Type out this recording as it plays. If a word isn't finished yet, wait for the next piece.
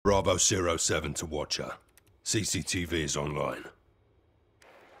Bravo 07 to Watcher. CCTV is online.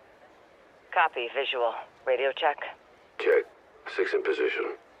 Copy, visual. Radio check. Check. 6 in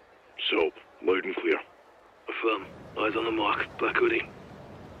position. Soap, loud and clear. Affirm. Eyes on the mark. Black hoodie.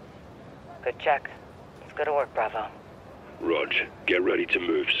 Good check. Let's go to work, Bravo. Rog, get ready to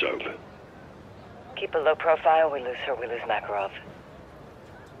move, Soap. Keep a low profile. We lose her, we lose Makarov.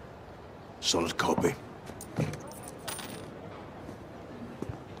 Solid copy.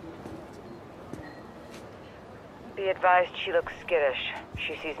 Be advised, she looks skittish.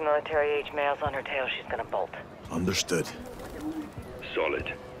 She sees military-age males on her tail, she's gonna bolt. Understood.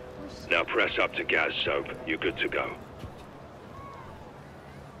 Solid. Now press up to gas, Soap. You're good to go.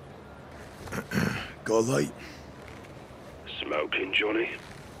 Got a light? Smoking, Johnny?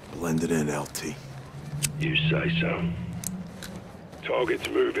 Blend it in, LT. You say so. Target's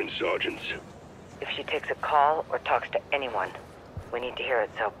moving, Sergeants. If she takes a call or talks to anyone, we need to hear it,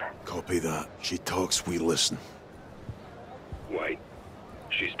 Soap. Copy that. She talks, we listen. Wait.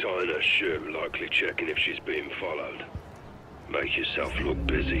 She's tying her shoe, likely checking if she's being followed. Make yourself look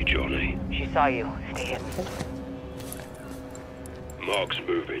busy, Johnny. She saw you. Stay hidden. Mark's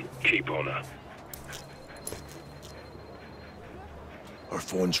moving. Keep on her. Our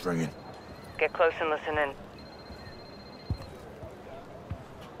phone's ringing. Get close and listen in.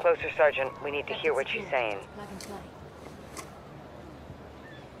 Closer, Sergeant. We need to hear what she's saying. Plug and play.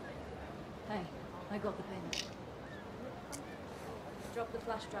 Hey, I got the pin. Drop the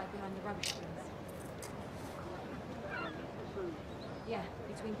flash drive behind the rubbish bins. Yeah,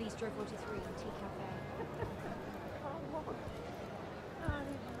 between Bistro 43 and Tea Cafe.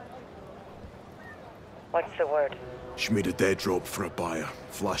 What's the word? She made a dead drop for a buyer.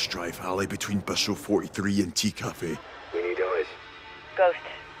 Flash drive alley between Bistro 43 and Tea Cafe. We need eyes. Ghost,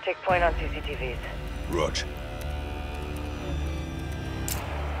 take point on CCTVs. Rog.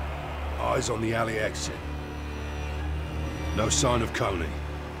 Eyes on the alley exit. No sign of Coney.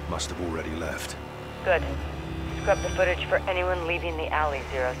 Must have already left. Good. Scrub the footage for anyone leaving the alley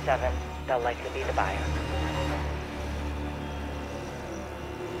 07. They'll likely be the buyer.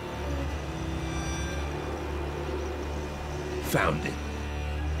 Found it.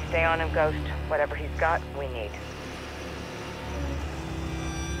 Stay on him, Ghost. Whatever he's got, we need.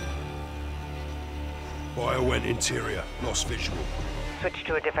 Buyer went interior. Lost visual. Switch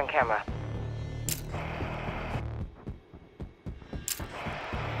to a different camera.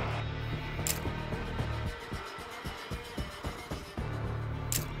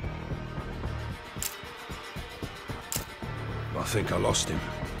 I think I lost him.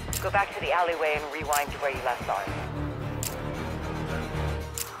 Go back to the alleyway and rewind to where you last saw him.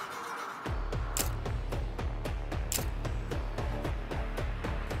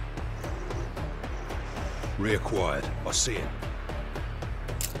 Reacquired. I see him.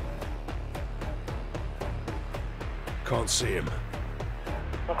 Can't see him.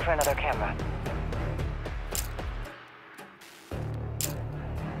 Look for another camera.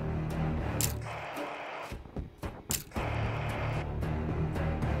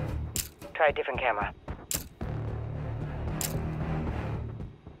 Try a different camera.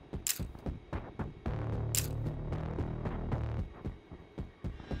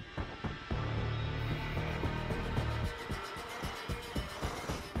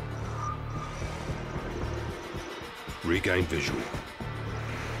 Regain visual.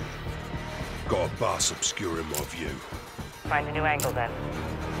 Got a bus obscuring my view. Find a new angle then.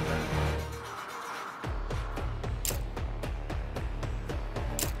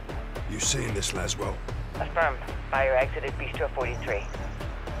 You seeing this, Laswell? Affirm. Buyer exited Bistro 43.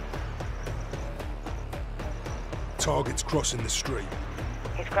 Target's crossing the street.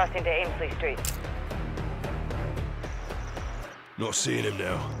 He's crossing to Amesley Street. Not seeing him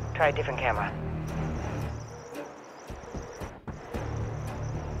now. Try a different camera.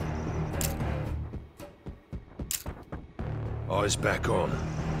 Eyes back on.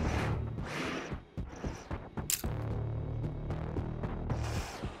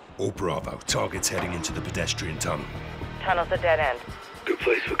 All Bravo. Target's heading into the pedestrian tunnel. Tunnel's a dead end. Good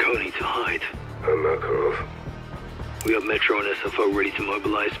place for Coney to hide. And Makarov. We have Metro and SFO ready to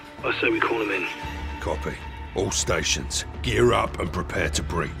mobilize. I say we call them in. Copy. All stations. Gear up and prepare to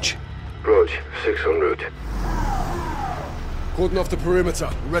breach. Rog, 600. Cordon off the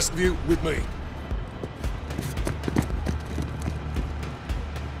perimeter. The rest of you with me.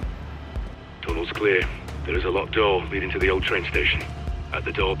 Tunnel's clear. There is a locked door leading to the old train station. At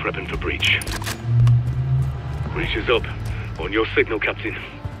the door, prepping for breach. Breach is up. On your signal, Captain.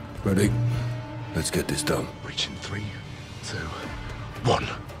 Ready? Let's get this done. Breach in 3, 2, 1.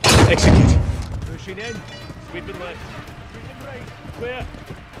 Execute. Pushing in. Sweeping left. Using right. Clear.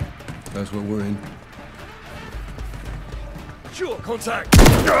 That's what we're in. Sure, contact!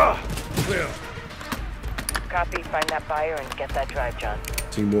 Clear. Copy, find that buyer and get that drive, John.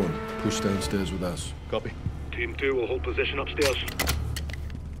 Team 1, push downstairs with us. Copy. Team 2 will hold position upstairs.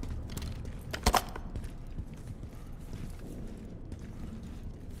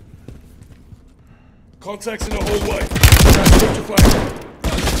 Contacts in the hallway. Switch your flag.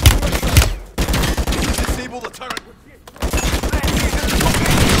 Disable the turret.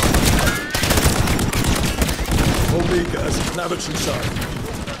 On me, guys. Lavatory side.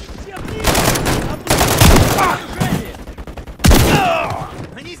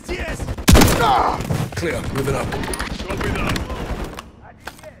 Clear, moving up. Copy that.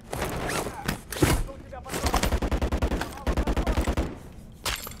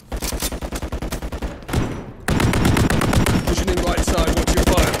 Pushing in right side, watch your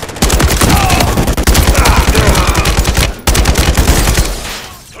fire.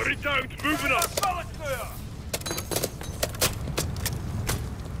 Turret down, moving up.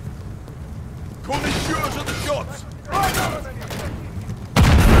 Coney shooters are the shots.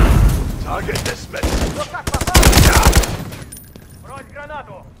 Target dismissed.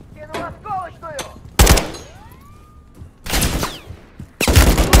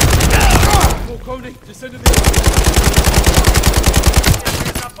 Coney, descend to the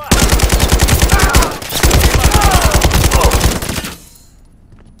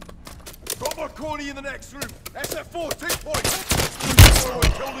Got more Coney in the next room. SF4, take point. Move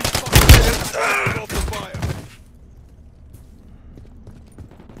forward, kill these fucking off the fire.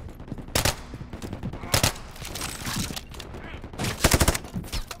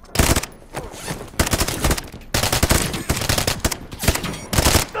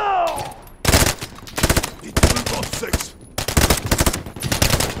 Need to move off 6.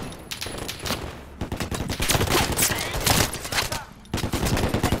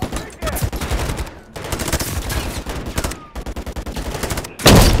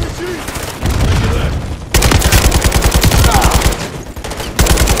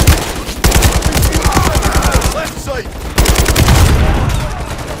 Left side.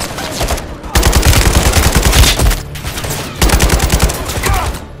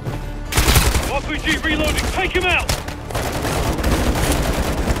 RPG reloading, take him out!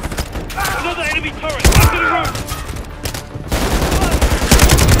 Another enemy turret, back to the room!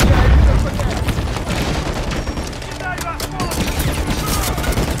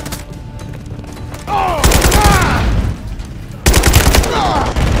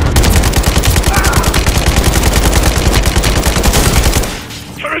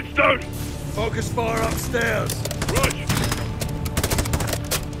 Turret's down! Focus fire upstairs. Roger!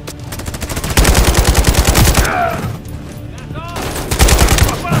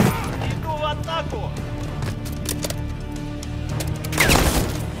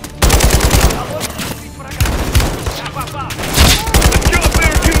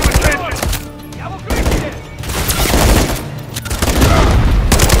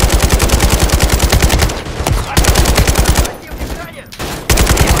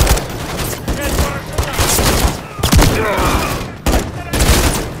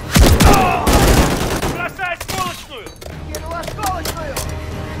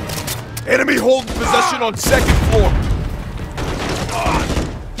 Enemy holding position on 2nd floor.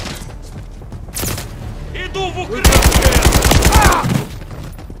 Иду в укрытие!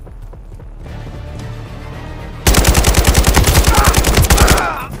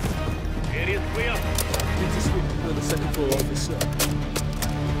 Area's clear. Need to sweep the 2nd floor officer.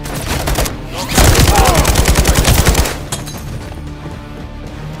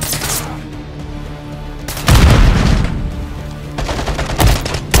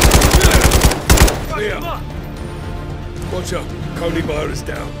 Clear. Watch out. Coney bar is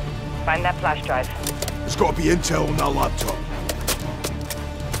down. Find that flash drive. There's got to be intel on that laptop.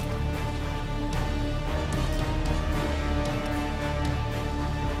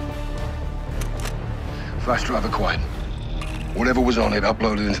 Flash drive acquired. Whatever was on it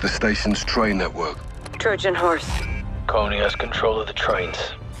uploaded into the station's train network. Trojan Horse. Coney has control of the trains.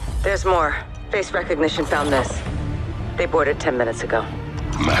 There's more. Face recognition found this. They boarded 10 minutes ago.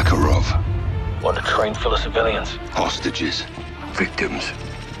 Makarov. On a train full of civilians. Hostages. Victims.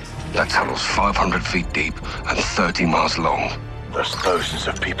 That tunnel's 500 feet deep and 30 miles long. There's thousands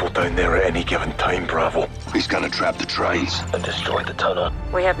of people down there at any given time, Bravo. He's gonna trap the trains. And destroy the tunnel.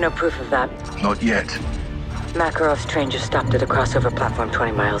 We have no proof of that. Not yet. Makarov's train just stopped at a crossover platform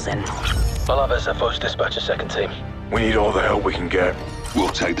 20 miles in. I'll have SFOs dispatch a second team. We need all the help we can get. We'll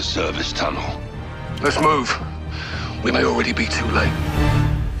take the service tunnel. Let's move. We may already be too late.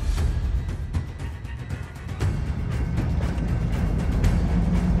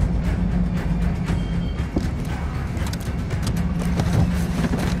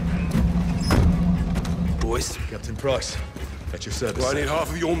 Price, at your service. Well, I need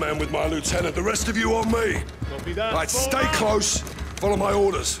half of your men with my lieutenant, the rest of you on me. Copy that. Right, stay close. Follow my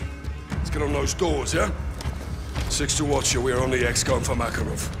orders. Let's get on those doors, yeah? 6 to watch you. We're on the X going for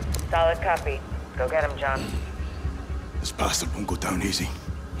Makarov. Solid copy. Go get him, John. This bastard won't go down easy.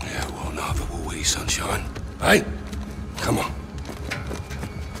 Yeah, well, neither will we, sunshine. Hey, come on.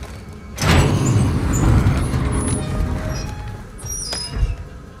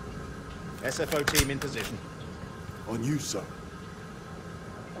 SFO team in position. On you, sir.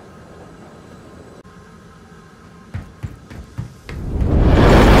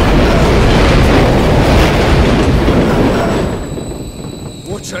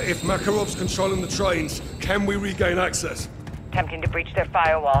 Watcher, if Makarov's controlling the trains, can we regain access? Attempting to breach their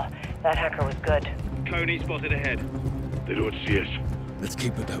firewall. That hacker was good. Coney spotted ahead. They don't see us. Let's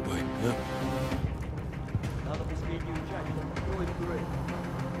keep it that way, yeah?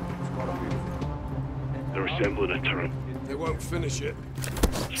 They're assembling a turret. They won't finish it.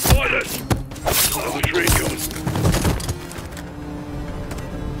 Spiders! Another train coming.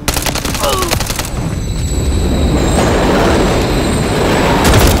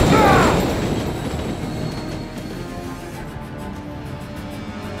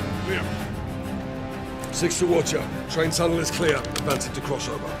 Clear. 6 to watcher. Train tunnel is clear. Advancing to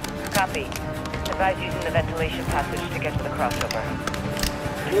crossover. Copy. Advise using the ventilation passage to get to the crossover.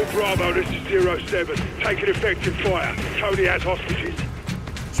 Full Bravo, this is 07. Taking effective fire. Tony has hostages.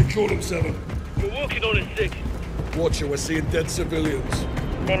 Secure them, 7. We're working on it, 6. Watcher, we're seeing dead civilians.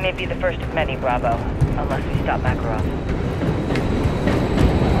 They may be the first of many, Bravo. Unless we stop Makarov.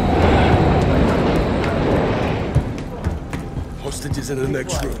 Hostages in the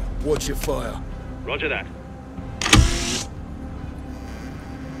next room. Watch your fire. Roger that.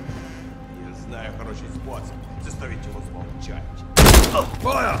 Я знаю хороший способ заставить его замолчать.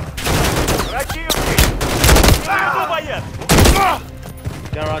 Fire!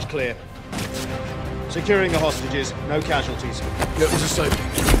 Garage clear. Securing the hostages, no casualties. Get them to safety.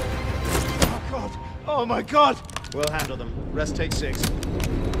 Oh god! Oh my god! We'll handle them. Rest take 6.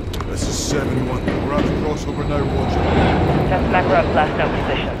 This is 7-1. We're at the crossover now, Watcher. Sense Makarov's last known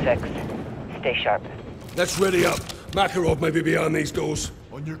position, 6. Stay sharp. Let's ready up. Makarov may be behind these doors.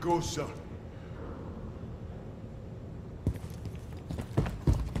 On your go, sir.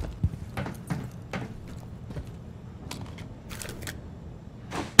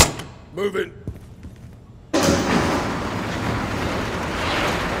 Moving.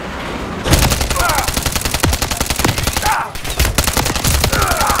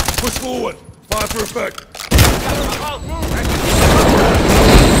 Push forward. Fire for effect.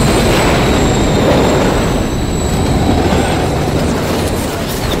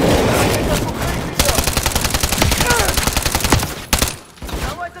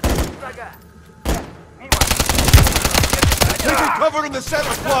 Taking cover in the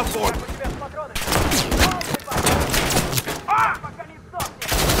center platform.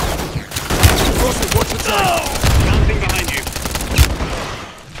 Crossing, watch your tank. Bouncing behind you.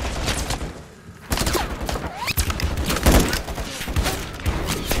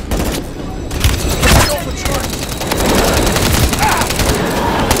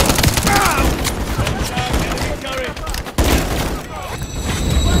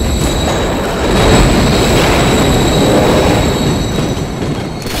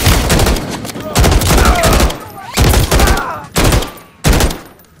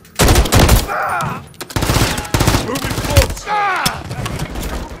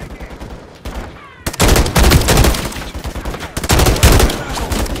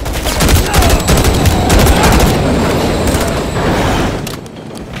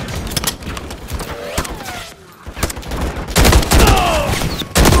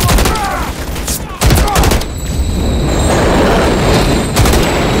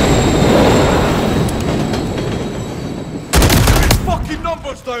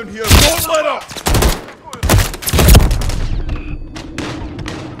 Down here, don't let up!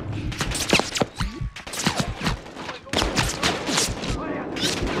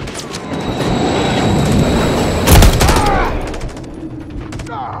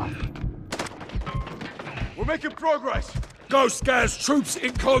 We're making progress! Go, Scaz. Troops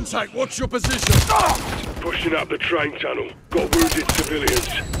in contact. Watch your position. Pushing up the train tunnel. Got wounded civilians.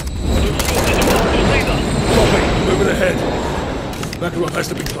 Copy. Moving ahead. Makarov has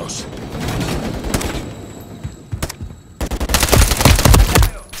to be close.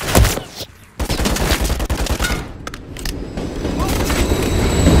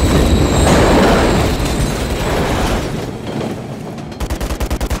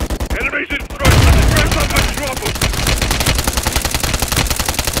 Enemies in front! Press up and drop them!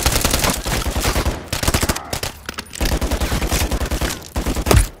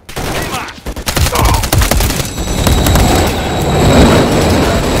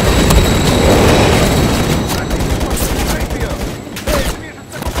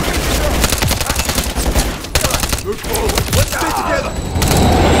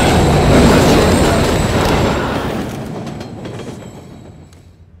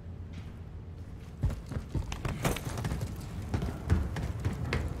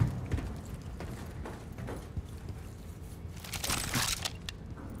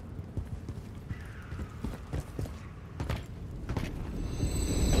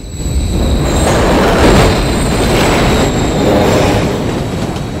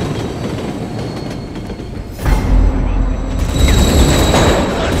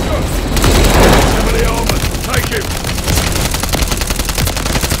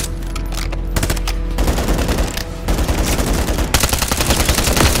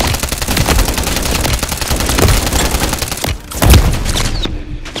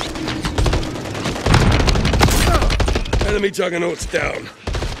 Enemy juggernauts down.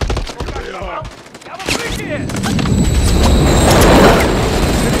 They are.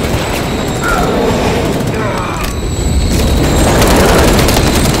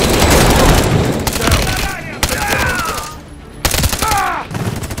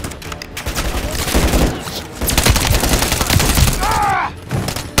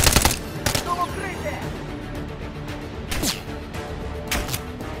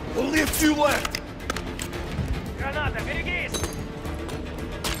 Only a few left. Граната, берегись!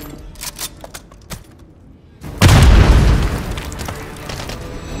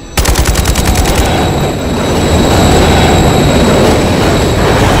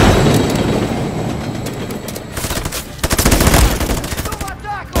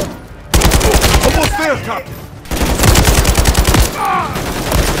 Almost there, Captain.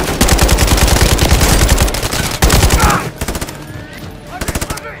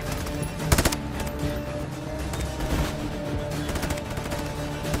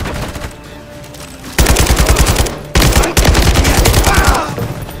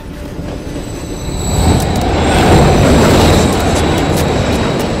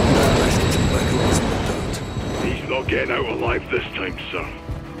 He's not getting out alive this time, sir.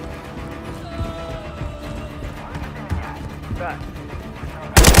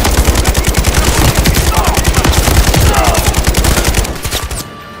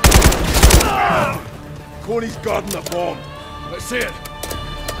 Coney's guarding the bomb. Let's see it.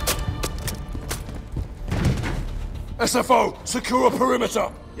 SFO, secure a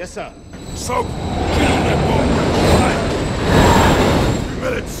perimeter. Yes, sir. So, get on that bomb. 2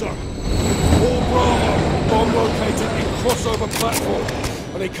 minutes, sir. All Bravo, bomb located in crossover platform.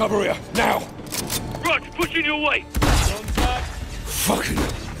 I need cover here, now. Rog, pushing your way. Fucking.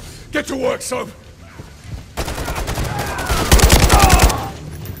 Get to work, Soap.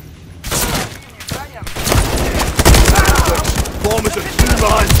 Bomb is a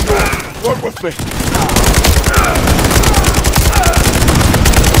 2-line shot. Work with me.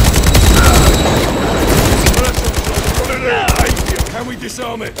 Can we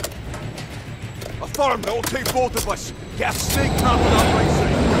disarm it? Affirm, it'll take both of us. Get a snake trap on that right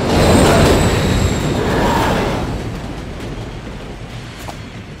side.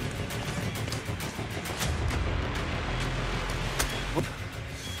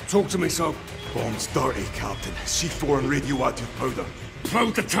 Talk to me, Soap. Bomb's dirty, Captain. C4 and radioactive powder.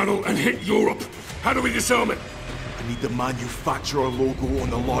 Probe the tunnel and hit Europe. How do we disarm it? I need the manufacturer logo on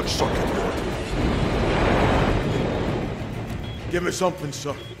the large circuit board. Give me something,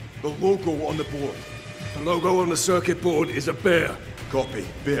 sir. The logo on the board. The logo on the circuit board is a bear. Copy.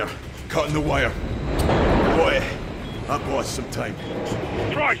 Bear. Cutting the wire. Boy, that bought us some time.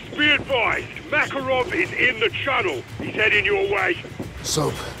 Price, be advised. Makarov is in the channel. He's heading your way.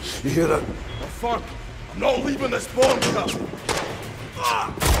 Soap, you hear that? Affirm. I'm not leaving this bomb, Captain.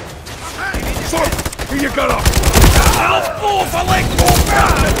 Soap, here you got up.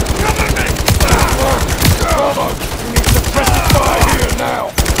 Bravo, we need suppressive fire here now.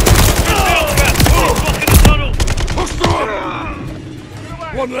 Push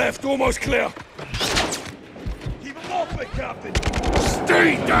through. One left, almost clear. Keep him off me, Captain.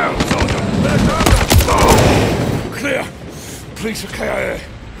 Stay down, Sergeant. Clear. Police are KIA.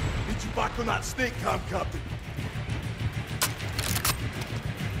 Need you back on that snake camp, Captain.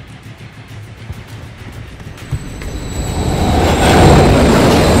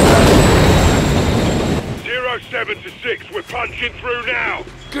 Zero 7 to 6, we're punching through now.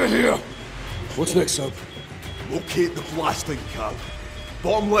 Get here. What's next, Soap? Locate the blasting cap.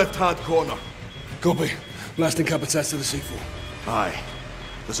 Bottom left-hand corner. Copy. Blasting cap attached to the C4. Aye.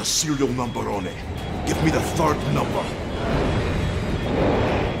 There's a serial number on it. Give me the third number.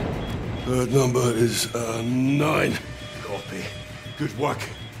 Third number is 9. Copy. Good work.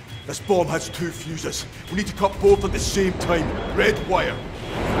 This bomb has 2 fuses. We need to cut both at the same time. Red wire.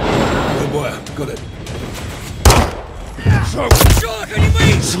 Red wire. Got it. Soap!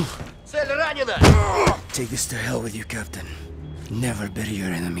 Take this to hell with you, Captain. Never bury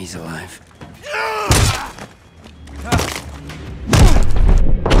your enemies alive.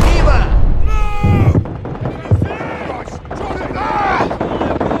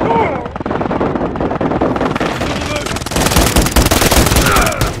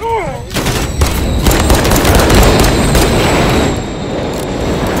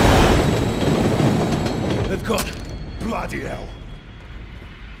 They've got bloody hell.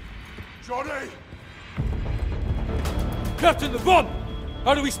 Johnny! Captain, the bomb!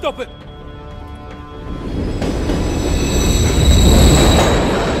 How do we stop it?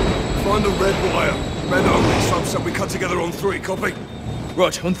 Find the red wire. Men only. Some said we cut together on 3. Copy?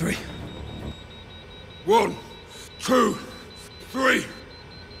 Rog, on 3. 1, 2, 3.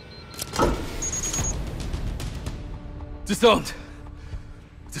 Disarmed.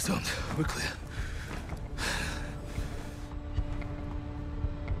 Disarmed. We're clear.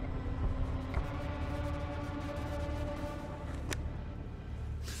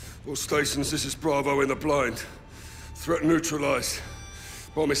 All stations, this is Bravo in the blind. Threat neutralized.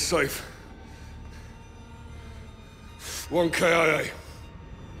 Bomb is safe. 1 KIA.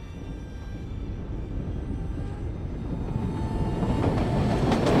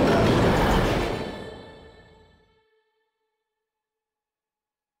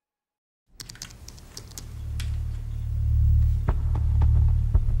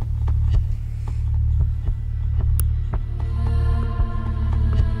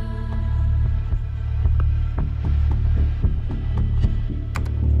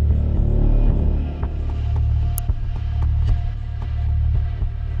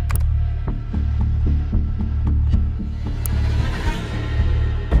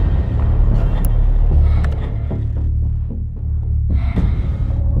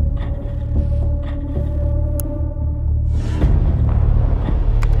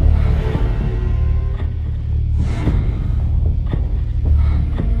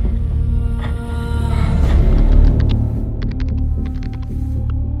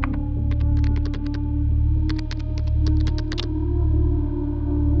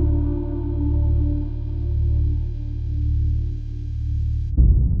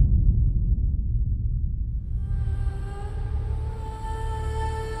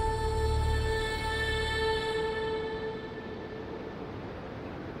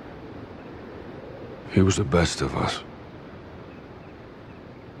 He was the best of us.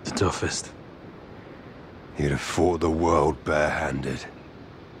 The toughest. He'd have fought the world barehanded.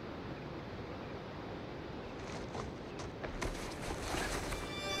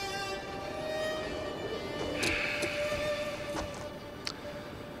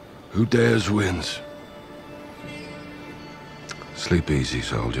 Who dares wins. Sleep easy,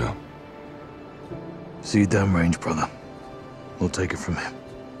 soldier. See you downrange, brother. We'll take it from here.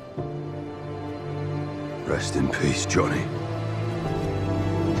 Rest in peace, Johnny.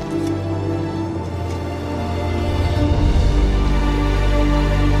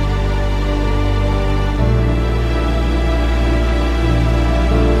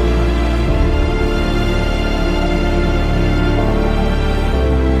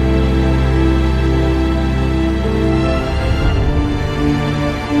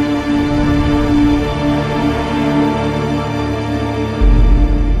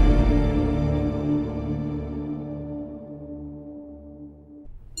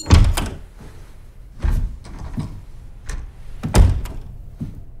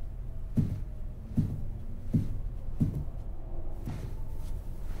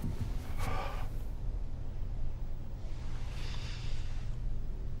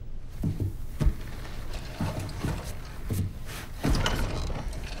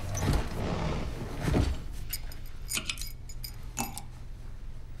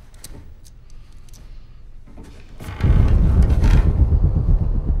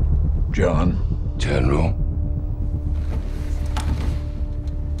 John? General?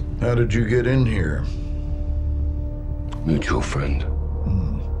 How did you get in here? Mutual friend.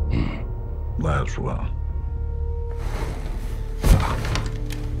 Laswell.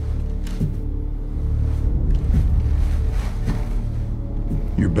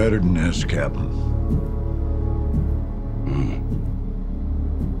 You're better than this, Captain.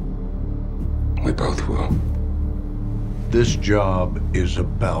 We both will. This job is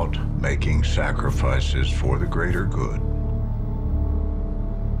about making sacrifices for the greater good.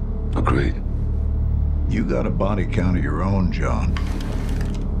 Agreed. You got a body count of your own, John.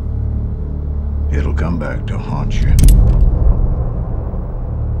 It'll come back to haunt you.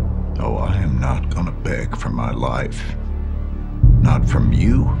 Oh, I am not gonna beg for my life. Not from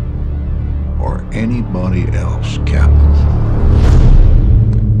you or anybody else, Captain.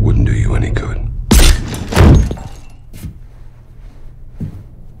 Wouldn't do you any good.